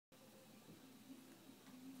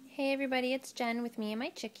Hey everybody, it's Jen with me and my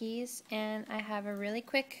chickies, and I have a really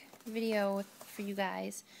quick video for you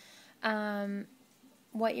guys.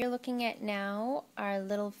 What you're looking at now are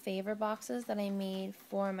little favor boxes that I made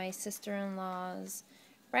for my sister-in-law's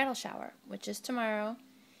bridal shower, which is tomorrow,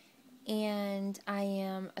 and I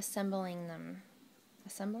am assembling them.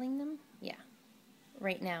 Yeah,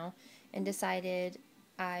 right now, and decided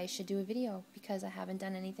I should do a video because I haven't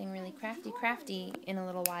done anything really crafty in a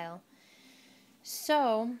little while.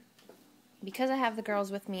 So, because I have the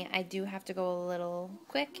girls with me, I do have to go a little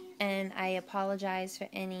quick, and I apologize for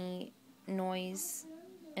any noise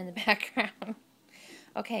in the background.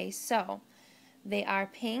 Okay, so they are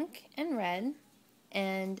pink and red,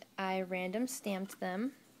 and I random stamped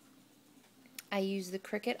them. I use the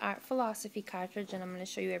Cricut Art Philosophy cartridge, and I'm going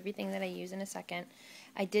to show you everything that I use in a second.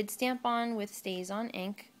 I did stamp on with Stays On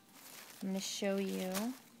ink. I'm going to show you.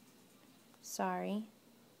 Sorry.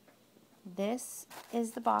 This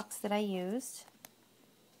is the box that I used,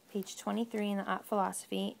 page 23 in the Art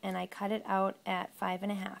Philosophy, and I cut it out at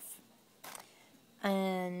 5.5.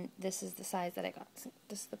 And this is the size that I got.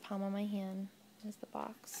 This is the palm of my hand. This is the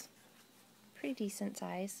box. Pretty decent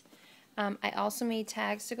size. I also made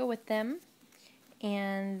tags to go with them,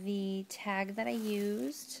 and the tag that I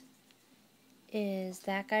used is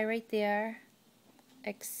that guy right there,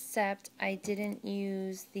 except I didn't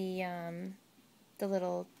use the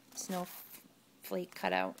little snowflake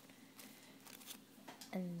cutout.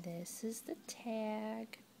 And this is the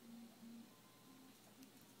tag.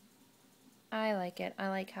 I like it. I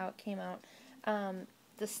like how it came out.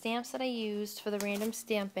 The stamps that I used for the random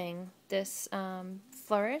stamping, this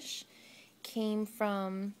flourish, came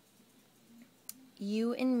from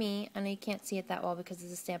You and Me. I know you can't see it that well because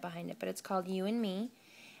there's a stamp behind it, but it's called You and Me,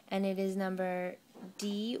 and it is number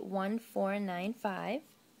D1495.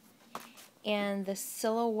 And the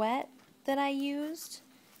silhouette that I used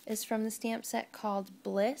is from the stamp set called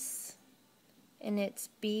Bliss, and it's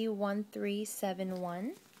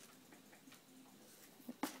B1371.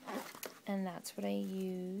 And that's what I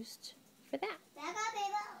used for that.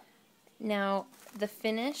 Now, the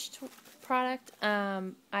finished product,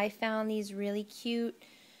 I found these really cute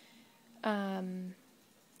conversation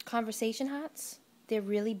hearts. They're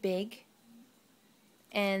really big,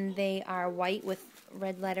 and they are white with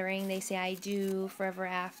red lettering. They say I do, forever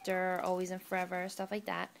after, always and forever, stuff like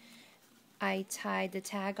that. I tied the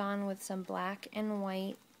tag on with some black and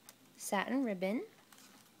white satin ribbon.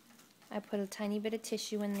 I put a tiny bit of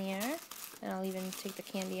tissue in there, and I'll even take the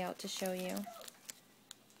candy out to show you.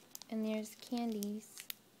 And there's candies.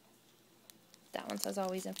 That one says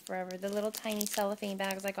always and forever. The little tiny cellophane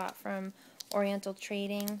bags I got from Oriental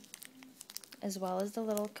Trading, as well as the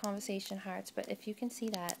little conversation hearts. But if you can see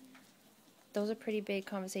that, those are pretty big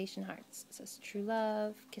conversation hearts. It says True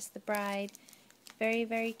Love, Kiss the Bride. Very,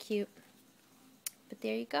 very cute. But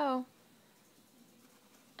there you go.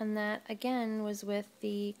 And that, again, was with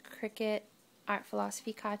the Cricut Art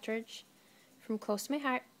Philosophy cartridge from Close to My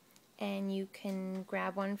Heart. And you can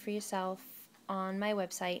grab one for yourself on my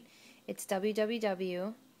website. It's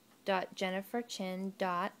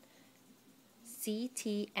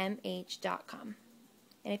www.jenniferchin.ctmh.com.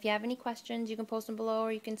 And if you have any questions, you can post them below,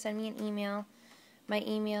 or you can send me an email. My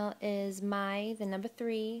email is the number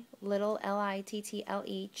 3, little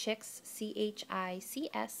L-I-T-T-L-E, chicks,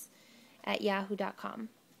 C-H-I-C-S, @yahoo.com.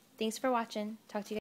 Thanks for watching. Talk to you guys.